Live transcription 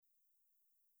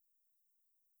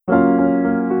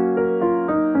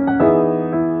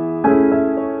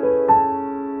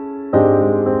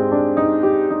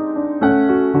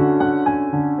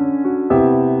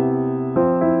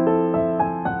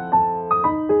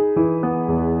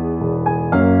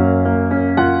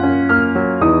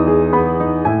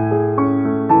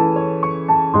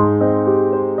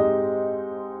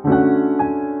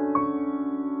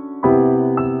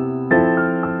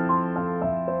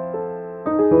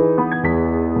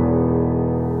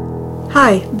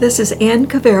Hi, this is Ann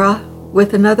Cavera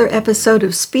with another episode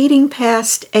of Speeding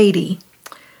Past 80.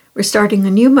 We're starting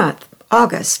a new month,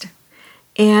 August,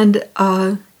 and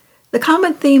the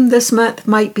common theme this month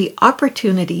might be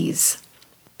opportunities.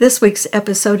 This week's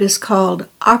episode is called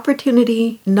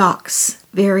Opportunity Knocks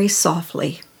Very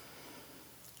Softly.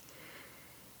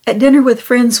 At dinner with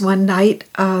friends one night,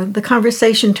 the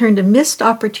conversation turned to missed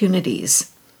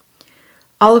opportunities.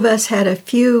 All of us had a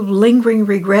few lingering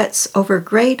regrets over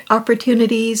great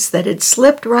opportunities that had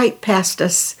slipped right past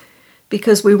us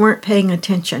because we weren't paying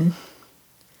attention.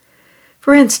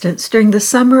 For instance, during the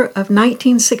summer of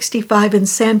 1965 in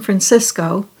San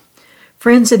Francisco,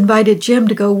 friends invited Jim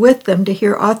to go with them to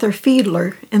hear Arthur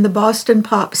Fiedler and the Boston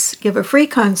Pops give a free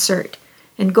concert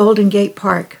in Golden Gate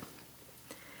Park.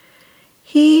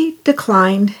 He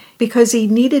declined because he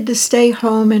needed to stay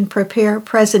home and prepare a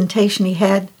presentation he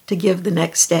had to give the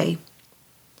next day.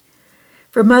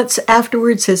 For months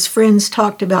afterwards, his friends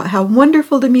talked about how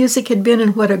wonderful the music had been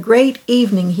and what a great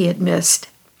evening he had missed.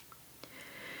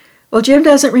 Well, Jim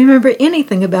doesn't remember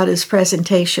anything about his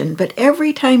presentation, but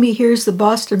every time he hears the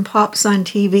Boston Pops on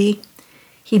TV,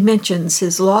 he mentions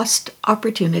his lost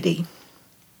opportunity.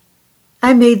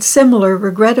 I made similar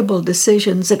regrettable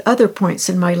decisions at other points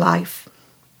in my life.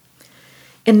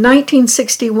 In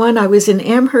 1961, I was in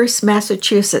Amherst,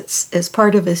 Massachusetts, as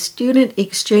part of a student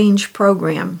exchange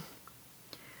program.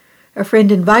 A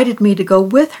friend invited me to go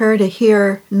with her to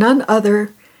hear none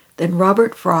other than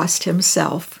Robert Frost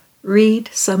himself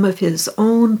read some of his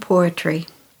own poetry.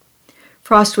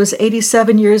 Frost was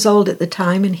 87 years old at the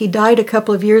time, and he died a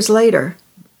couple of years later.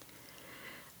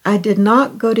 I did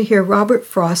not go to hear Robert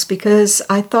Frost because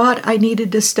I thought I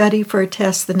needed to study for a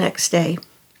test the next day.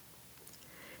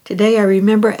 Today I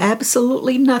remember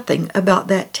absolutely nothing about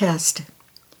that test,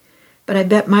 but I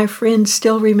bet my friend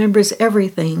still remembers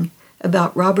everything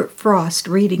about Robert Frost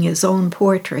reading his own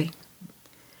poetry.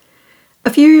 A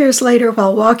few years later,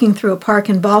 while walking through a park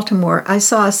in Baltimore, I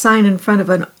saw a sign in front of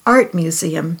an art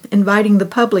museum inviting the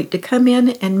public to come in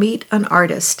and meet an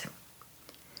artist.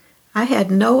 I had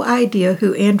no idea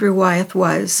who Andrew Wyeth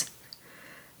was,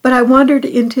 but I wandered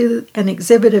into an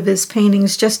exhibit of his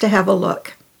paintings just to have a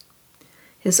look.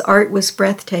 His art was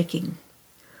breathtaking.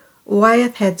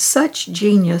 Wyeth had such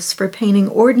genius for painting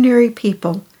ordinary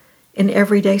people in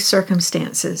everyday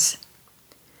circumstances.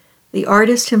 The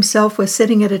artist himself was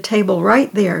sitting at a table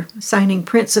right there, signing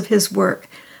prints of his work.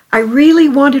 I really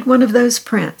wanted one of those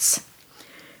prints,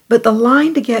 but the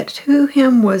line to get to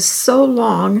him was so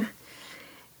long,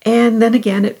 and then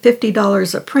again, at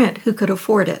 $50 a print, who could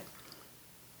afford it?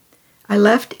 I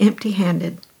left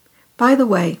empty-handed. By the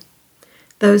way,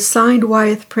 those signed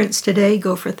Wyeth prints today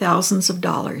go for thousands of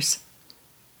dollars.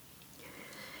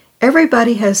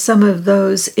 Everybody has some of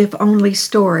those if-only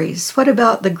stories. What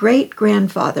about the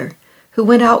great-grandfather who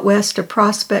went out west to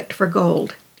prospect for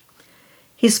gold?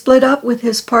 He split up with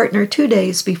his partner 2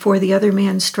 days before the other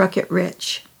man struck it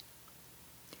rich.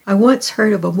 I once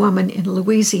heard of a woman in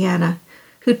Louisiana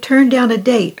who turned down a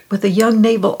date with a young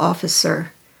naval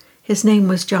officer. His name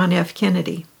was John F.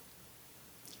 Kennedy.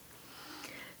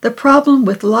 The problem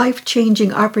with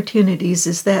life-changing opportunities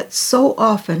is that so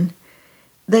often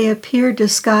they appear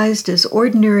disguised as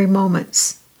ordinary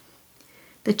moments.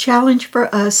 The challenge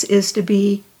for us is to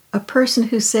be a person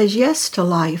who says yes to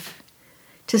life,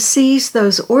 to seize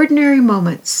those ordinary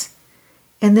moments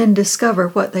and then discover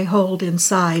what they hold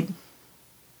inside.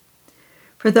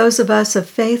 For those of us of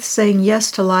faith, saying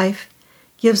yes to life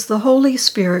gives the Holy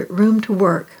Spirit room to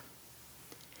work.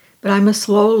 But I'm a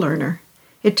slow learner.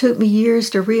 It took me years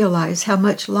to realize how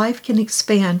much life can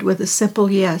expand with a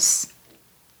simple yes.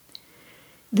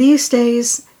 These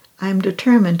days, I am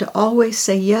determined to always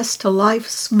say yes to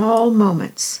life's small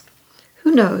moments.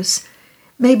 Who knows,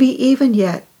 maybe even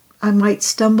yet I might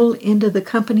stumble into the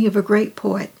company of a great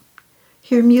poet,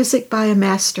 hear music by a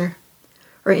master,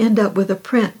 or end up with a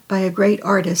print by a great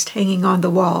artist hanging on the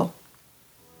wall.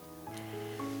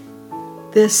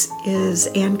 This is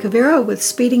Ann Cavera with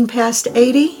Speeding Past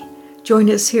 80.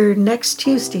 Join us here next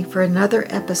Tuesday for another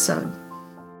episode.